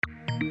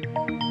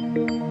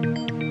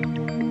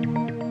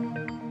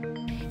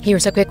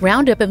Here's a quick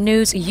roundup of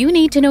news you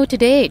need to know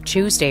today,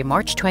 Tuesday,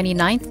 March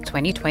 29th,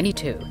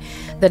 2022.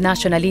 The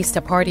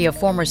Nacionalista Party of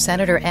former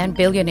Senator and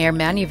billionaire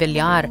Manny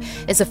Villar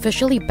is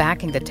officially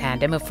backing the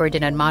tandem of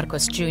Ferdinand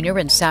Marcos Jr.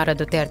 and Sara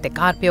Duterte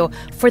Carpio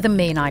for the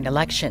May 9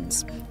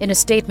 elections. In a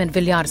statement,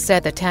 Villar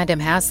said the tandem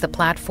has the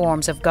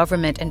platforms of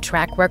government and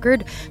track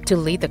record to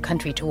lead the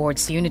country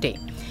towards unity.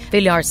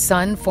 Villar's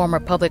son, former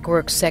Public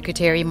Works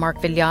Secretary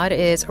Mark Villar,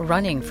 is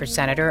running for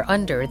senator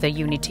under the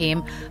uni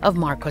team of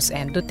Marcos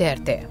and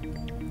Duterte.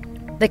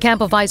 The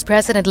camp of Vice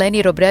President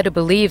Leni Robredo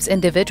believes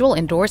individual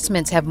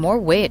endorsements have more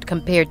weight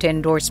compared to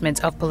endorsements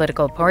of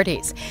political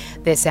parties.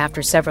 This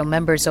after several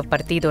members of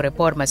Partido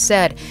Reforma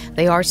said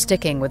they are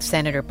sticking with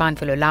Senator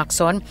Panfilo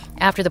Lacson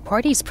after the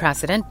party's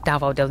president,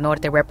 Davao del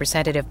Norte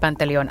Representative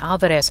Pantaleon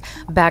Alvarez,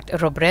 backed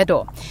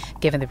Robredo.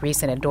 Given the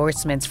recent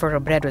endorsements for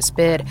Robredo's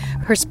bid,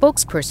 her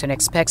spokesperson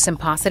expects some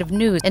positive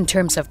news in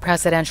terms of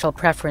presidential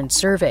preference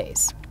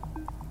surveys.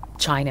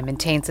 China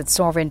maintains its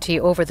sovereignty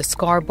over the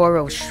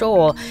Scarborough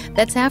Shoal.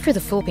 That's after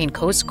the Philippine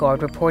Coast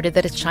Guard reported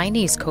that a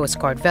Chinese Coast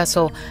Guard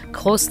vessel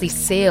closely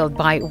sailed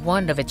by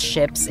one of its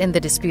ships in the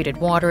disputed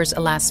waters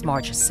last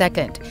March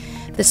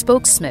 2nd. The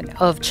spokesman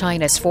of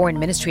China's Foreign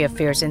Ministry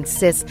Affairs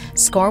insists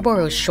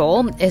Scarborough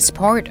Shoal is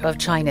part of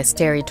China's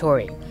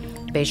territory.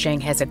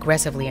 Beijing has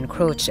aggressively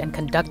encroached and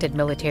conducted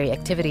military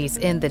activities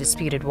in the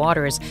disputed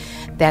waters.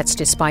 That's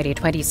despite a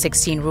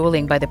 2016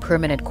 ruling by the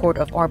Permanent Court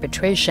of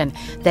Arbitration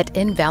that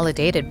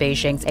invalidated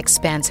Beijing's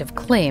expansive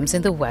claims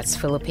in the West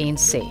Philippine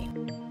Sea.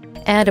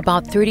 And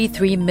about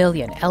 33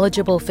 million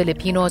eligible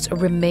Filipinos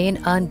remain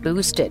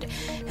unboosted.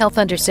 Health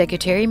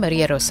Undersecretary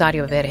Maria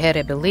Rosario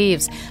Vergere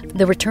believes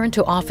the return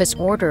to office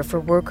order for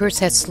workers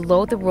has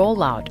slowed the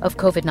rollout of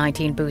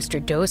COVID-19 booster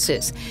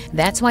doses.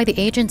 That's why the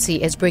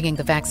agency is bringing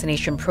the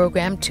vaccination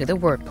program to the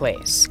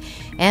workplace.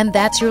 And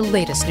that's your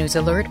latest news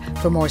alert.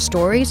 For more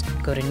stories,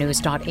 go to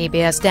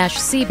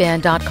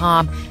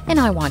news.abs-cbn.com and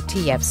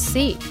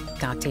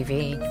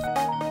iwanttfc.tv.